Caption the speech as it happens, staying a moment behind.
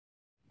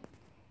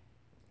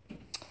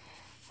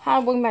Hi,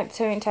 welcome back to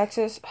Terry in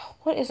Texas.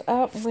 What is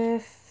up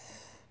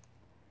with...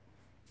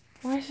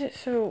 Why is it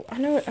so... I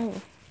know it...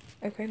 Oh,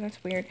 okay,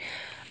 that's weird.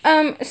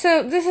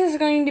 So this is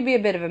going to be a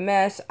bit of a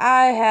mess.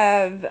 I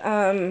have,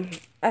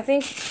 I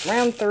think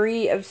round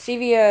 3 of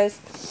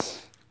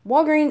CVS.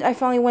 Walgreens, I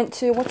finally went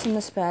to... What's in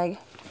this bag?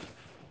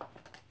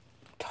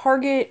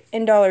 Target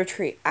and Dollar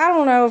Tree. I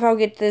don't know if I'll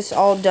get this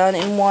all done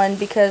in one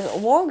because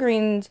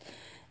Walgreens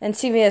and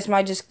CVS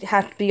might just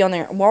have to be on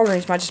there.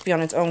 Walgreens might just be on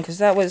its own because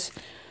that was...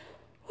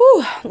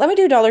 Whew, let me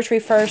do Dollar Tree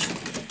first.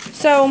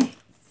 So,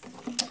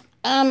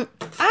 I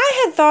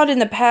had thought in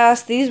the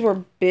past these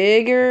were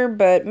bigger,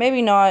 but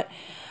maybe not.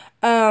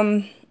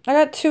 I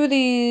got 2 of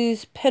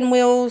these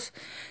pinwheels.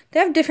 They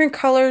have different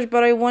colors,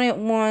 but I wanted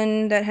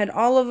one that had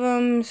all of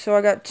them, so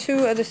I got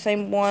 2 of the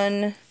same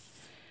one.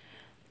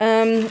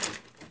 I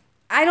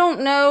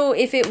don't know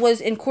if it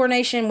was in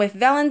coordination with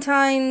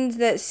Valentine's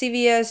that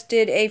CVS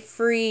did a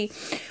free,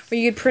 where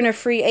you could print a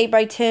free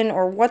 8x10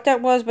 or what that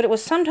was, but it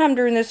was sometime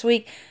during this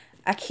week.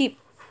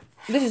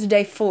 This is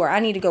day 4. I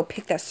need to go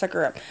pick that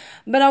sucker up.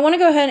 But I want to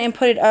go ahead and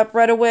put it up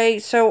right away.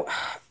 So,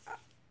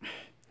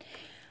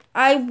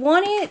 I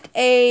wanted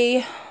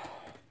a,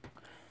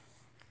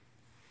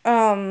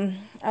 oh,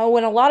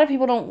 and a lot of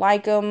people don't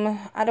like them.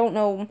 I don't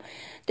know.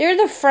 They're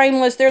the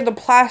frameless, they're the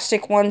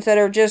plastic ones that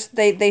are just,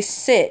 they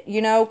sit,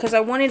 you know, because I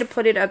wanted to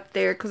put it up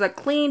there, because I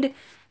cleaned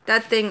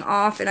that thing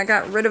off, and I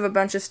got rid of a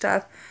bunch of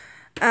stuff.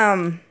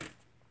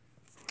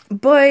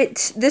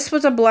 But this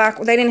was a black,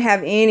 they didn't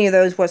have any of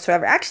those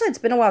whatsoever. Actually, it's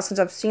been a while since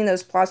I've seen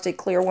those plastic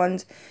clear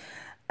ones.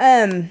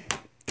 I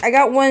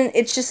got one,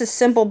 it's just a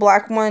simple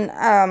black one,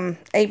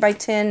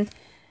 8x10.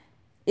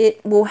 It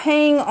will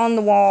hang on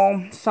the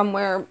wall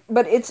somewhere,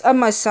 but it's of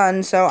my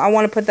son, so I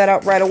want to put that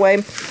up right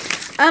away.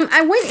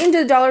 I went into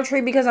the Dollar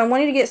Tree because I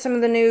wanted to get some of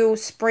the new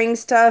spring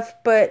stuff,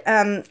 but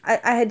I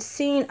had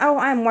seen, oh,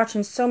 I'm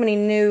watching so many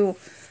new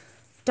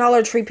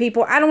Dollar Tree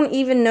people. I don't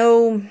even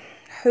know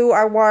who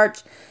I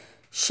watched.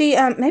 She,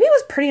 maybe it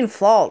was Pretty and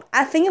Flawed.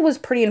 I think it was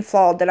Pretty and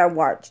Flawed that I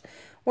watched,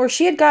 where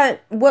she had got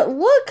what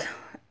look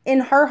in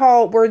her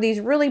haul were these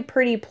really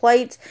pretty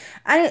plates.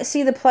 I didn't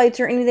see the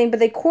plates or anything, but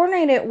they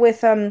coordinated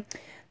with, the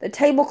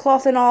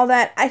tablecloth and all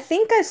that. I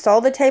think I saw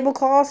the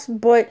tablecloths,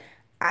 but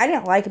I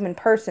didn't like them in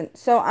person.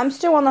 So I'm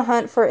still on the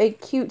hunt for a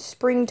cute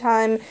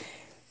springtime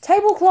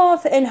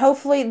tablecloth, and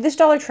hopefully, this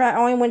Dollar Tree, I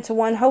only went to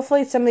one.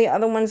 Hopefully some of the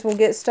other ones will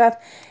get stuff.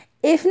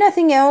 If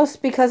nothing else,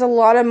 because a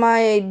lot of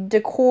my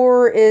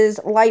decor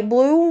is light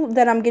blue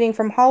that I'm getting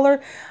from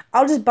Holler,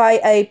 I'll just buy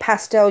a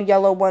pastel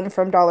yellow one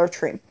from Dollar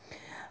Tree.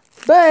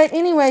 But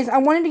anyways, I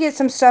wanted to get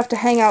some stuff to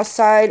hang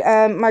outside.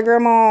 My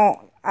grandma,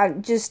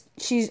 I'm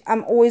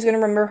always going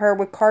to remember her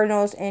with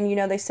cardinals, and you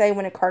know, they say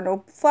when a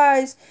cardinal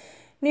flies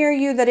near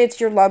you that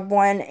it's your loved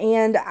one,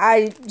 and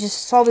I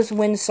just saw this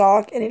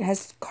windsock, and it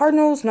has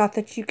cardinals, not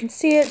that you can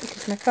see it,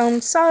 because my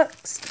phone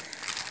sucks.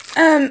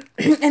 And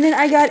then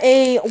I got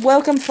a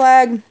welcome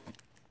flag,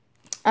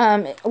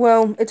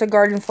 well, it's a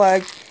garden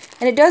flag,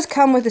 and it does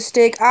come with a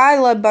stick. I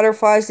love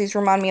butterflies. These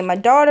remind me of my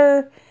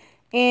daughter,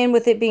 and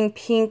with it being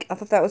pink, I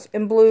thought that was,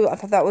 in blue, I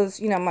thought that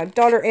was, you know, my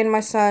daughter and my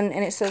son,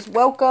 and it says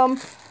welcome.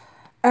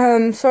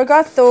 So I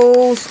got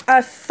those.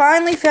 I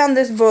finally found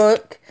this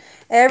book.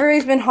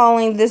 Everybody's been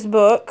hauling this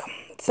book,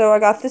 so I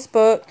got this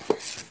book.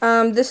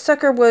 This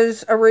sucker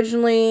was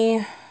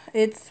originally,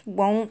 it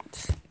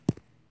won't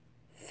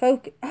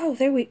focus, oh,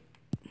 there we,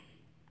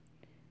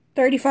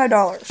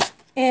 $35,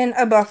 and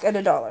a buck at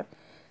 $1.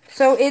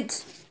 So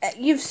it's,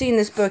 you've seen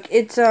this book,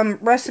 it's,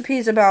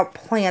 recipes about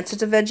plants.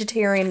 It's a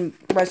vegetarian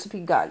recipe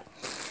guide.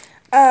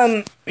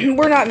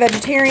 We're not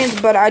vegetarians,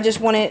 but I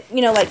just wanted,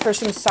 you know, like for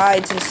some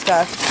sides and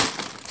stuff.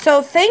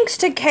 So thanks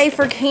to Kay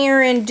for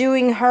Karen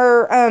doing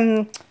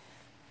her,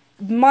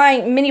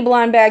 my mini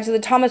blind bags of the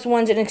Thomas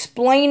ones and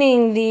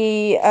explaining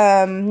the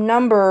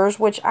numbers,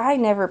 which I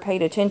never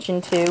paid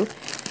attention to.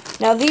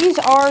 Now these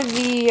are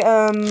the,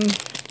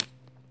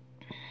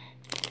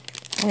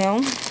 well,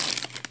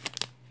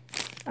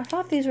 I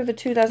thought these were the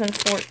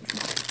 2004.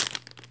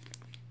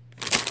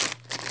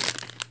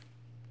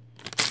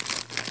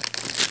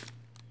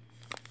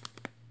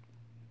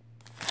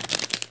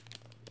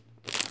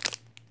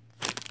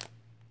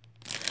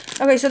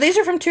 Okay, so these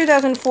are from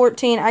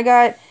 2014. I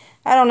got,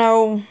 I don't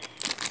know,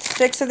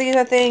 6 of these,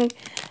 I think.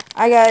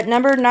 I got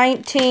number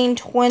 19,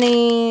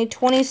 20,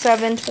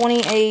 27,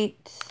 28,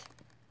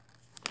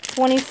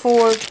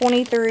 24,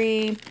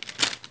 23,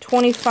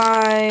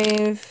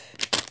 25.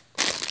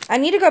 I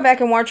need to go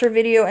back and watch her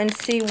video and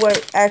see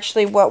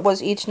what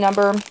was each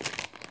number.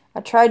 I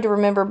tried to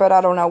remember, but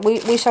I don't know.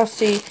 We shall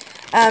see.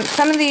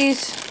 Some of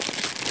these,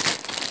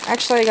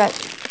 actually I got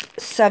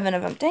 7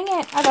 of them. Dang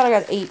it, I thought I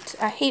got 8.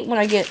 I hate when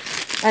I get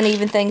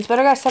uneven things, but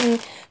I got 7.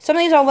 Some of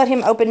these I'll let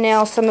him open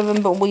now, some of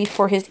them will be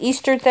for his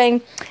Easter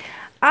thing.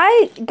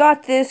 I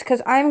got this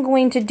because I'm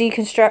going to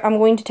deconstruct, I'm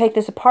going to take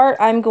this apart,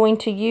 I'm going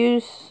to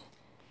use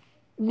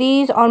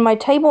these on my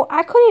table.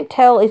 I couldn't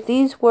tell if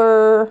these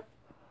were,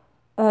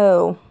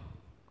 oh,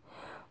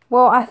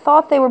 well, I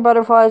thought they were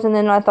butterflies, and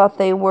then I thought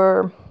they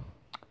were,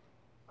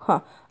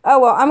 Oh,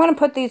 well, I'm going to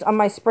put these on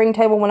my spring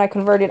table when I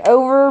convert it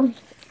over.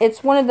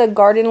 It's one of the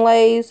Garden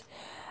Lays.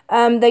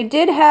 They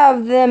did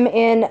have them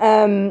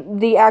in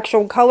the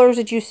actual colors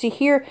that you see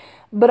here,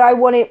 but I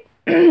wanted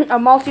a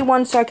multi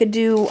one so I could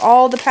do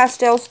all the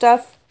pastel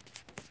stuff.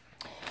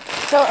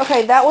 So,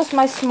 okay, that was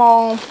my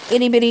small,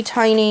 itty-bitty,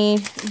 tiny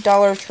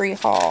Dollar Tree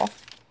haul.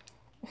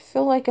 I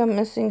feel like I'm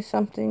missing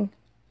something.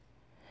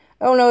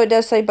 Oh, no, it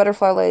does say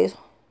Butterfly Lays.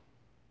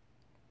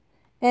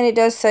 And it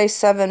does say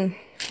 7.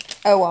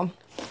 Oh, well.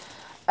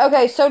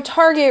 Okay, so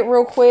Target,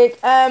 real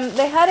quick.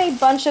 They had a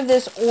bunch of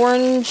this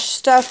orange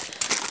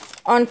stuff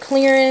on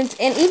clearance.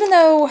 And even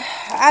though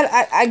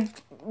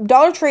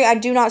Dollar Tree, I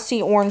do not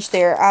see orange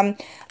there.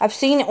 I've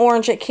seen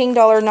orange at King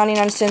Dollar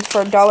 99 cents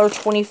for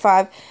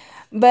 $1.25.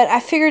 But I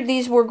figured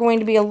these were going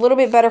to be a little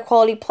bit better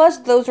quality. Plus,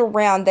 those are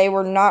round. They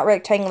were not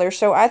rectangular.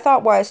 So I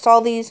thought while I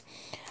saw these,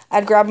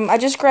 I'd grab them. I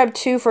just grabbed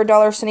 2 for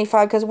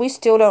 $1.75 because we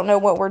still don't know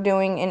what we're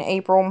doing in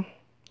April. In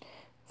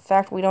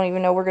fact, we don't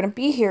even know we're going to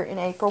be here in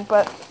April.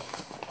 But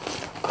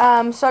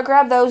so I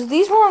grabbed those.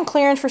 These were on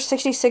clearance for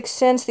 66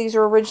 cents. These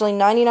were originally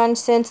 99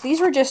 cents.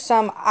 These were just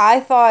some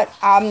I thought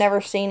I've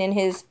never seen in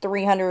his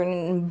 300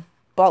 and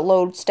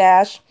buttload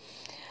stash.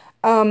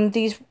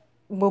 These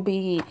will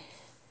be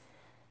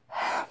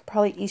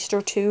probably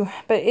Easter too,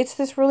 but it's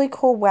this really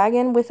cool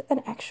wagon with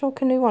an actual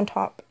canoe on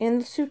top in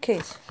the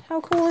suitcase. How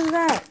cool is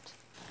that?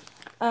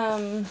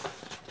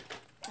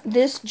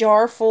 This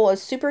jar full of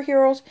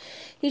superheroes.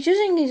 He's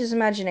using his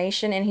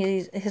imagination and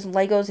his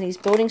Legos and he's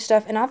building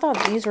stuff, and I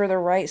thought these were the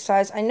right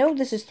size. I know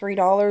this is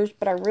 $3,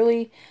 but I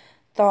really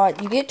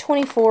thought you get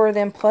 24 of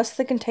them plus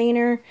the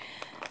container.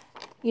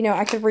 You know,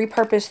 I could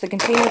repurpose the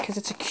container because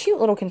it's a cute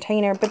little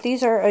container, but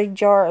these are a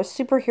jar of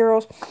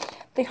superheroes.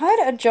 They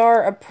had a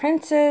jar of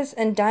princess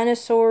and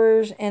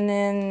dinosaurs, and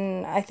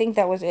then I think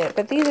that was it.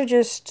 But these are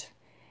just,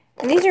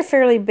 and these are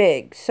fairly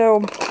big,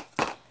 so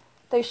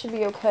they should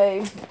be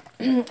okay.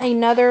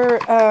 Another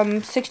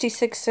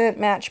 66-cent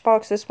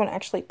Matchbox. This one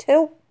actually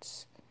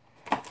tilts.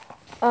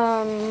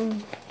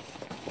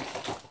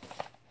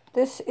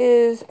 This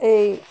is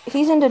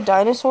he's into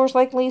dinosaurs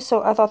like Lee,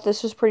 so I thought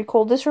this was pretty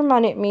cool. This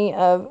reminded me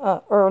of,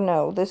 or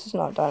no, this is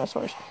not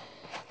dinosaurs.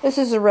 This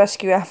is a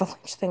Rescue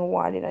Avalanche thing.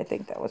 Why did I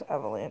think that was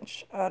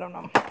Avalanche? I don't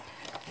know.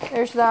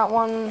 There's that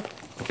one.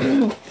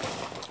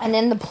 And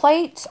then the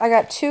plates, I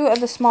got 2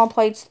 of the small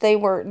plates.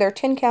 They're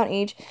 10 count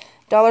each.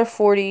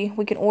 $1.40.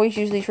 We can always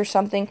use these for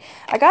something.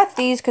 I got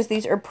these because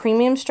these are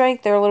premium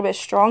strength. They're a little bit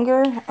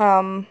stronger.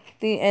 And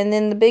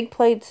then the big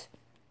plates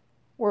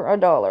were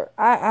 $1.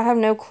 I have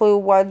no clue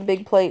why the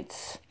big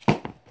plates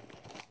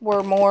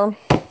were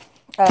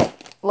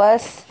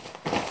less,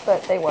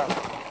 but they were.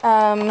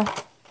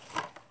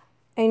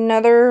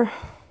 Another,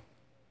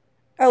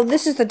 oh,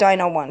 this is the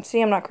dino one. See,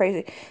 I'm not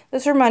crazy.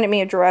 This reminded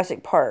me of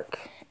Jurassic Park,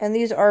 and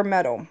these are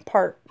metal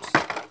parts,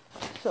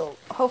 so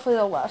hopefully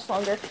they'll last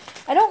longer.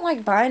 I don't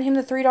like buying him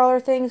the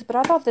 $3 things, but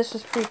I thought this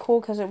was pretty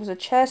cool because it was a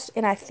chest,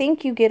 and I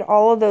think you get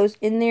all of those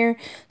in there.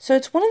 So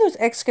it's one of those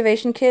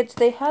excavation kits.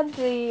 They had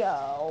the,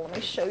 let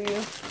me show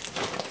you.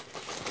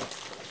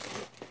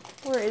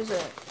 Where is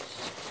it?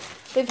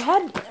 They've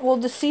had, well,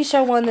 the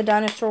seashell one, the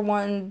dinosaur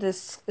one,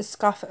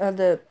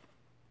 the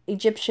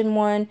Egyptian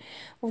one.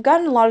 We've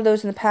gotten a lot of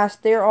those in the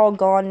past. They're all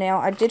gone now.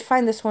 I did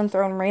find this one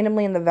thrown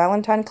randomly in the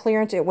Valentine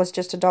clearance. It was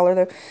just $1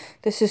 though.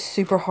 This is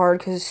super hard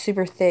because it's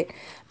super thick.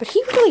 But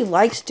he really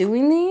likes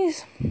doing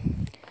these.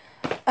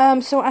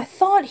 So I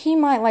thought he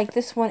might like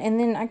this one. And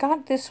then I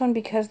got this one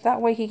because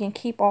that way he can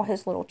keep all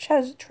his little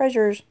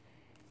treasures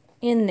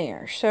in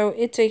there. So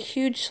it's a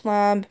huge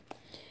slab.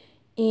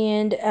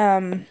 And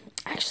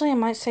actually I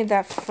might save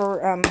that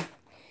for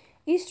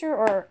Easter,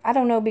 or I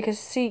don't know, because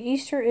see,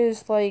 Easter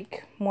is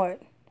like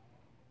what,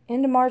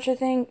 end of March I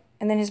think,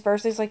 and then his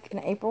birthday's like in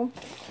April,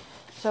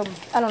 so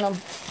I don't know.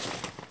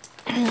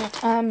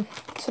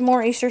 Some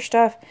more Easter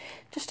stuff,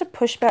 just a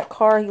pushback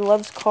car. He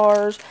loves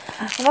cars.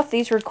 I thought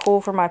these were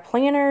cool for my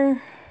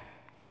planner.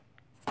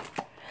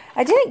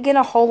 I didn't get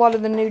a whole lot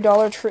of the new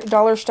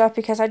dollar stuff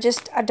because I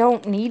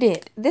don't need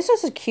it. This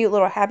is a cute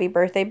little happy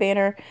birthday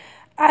banner.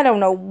 I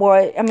don't know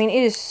what, I mean,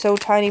 it is so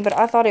tiny, but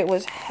I thought it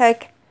was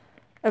heck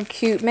of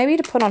cute. Maybe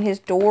to put on his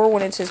door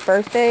when it's his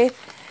birthday.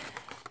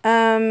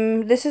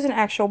 This is an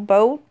actual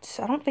boat.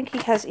 I don't think he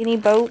has any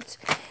boats.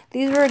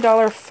 These were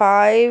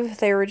 $1.05.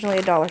 They were originally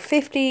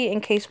 $1.50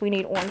 in case we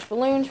need orange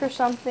balloons for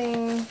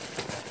something.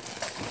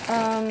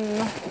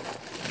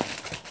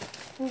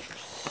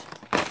 Oops.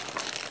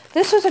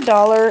 This was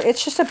 $1.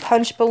 It's just a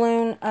punch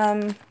balloon.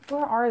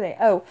 Where are they?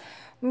 Oh,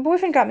 my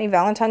boyfriend got me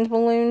Valentine's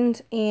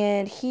balloons,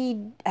 and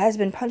he has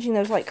been punching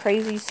those like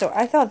crazy, so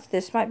I thought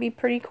this might be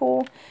pretty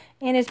cool.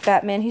 And it's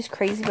Batman. He's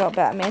crazy about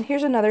Batman.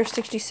 Here's another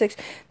 66.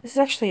 This is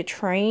actually a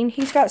train.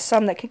 He's got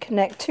some that could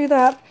connect to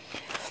that.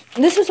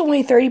 This was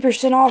only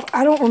 30% off.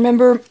 I don't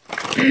remember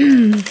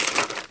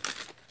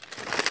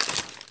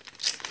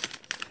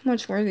how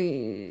much were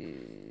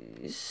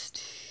these?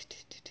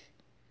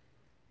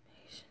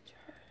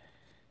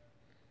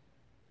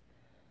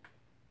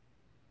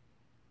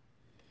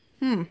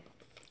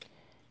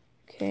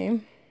 Okay.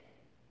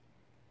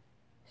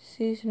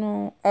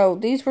 Seasonal. Oh,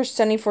 these were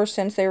 74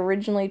 cents. They were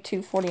originally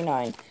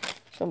 $2.49.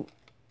 So,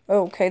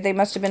 okay, they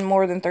must have been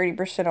more than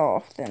 30%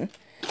 off then.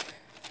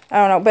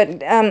 I don't know,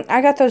 but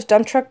I got those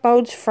dump truck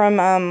modes from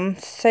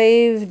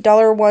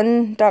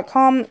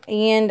SaveDollar1.com,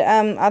 and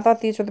I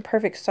thought these were the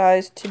perfect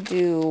size to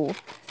do,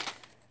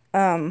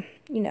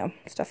 you know,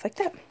 stuff like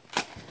that.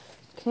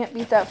 Can't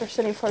beat that for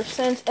 74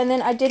 cents. And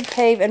then I did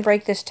cave and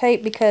break this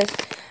tape because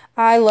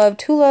I love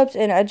tulips,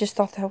 and I just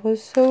thought that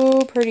was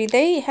so pretty.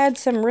 They had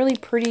some really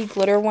pretty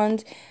glitter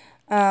ones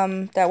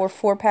that were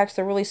 4-packs,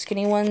 the really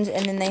skinny ones,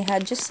 and then they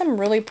had just some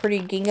really pretty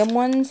gingham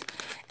ones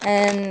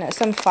and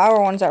some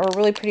flower ones that were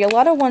really pretty. A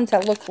lot of ones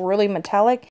that look really metallic.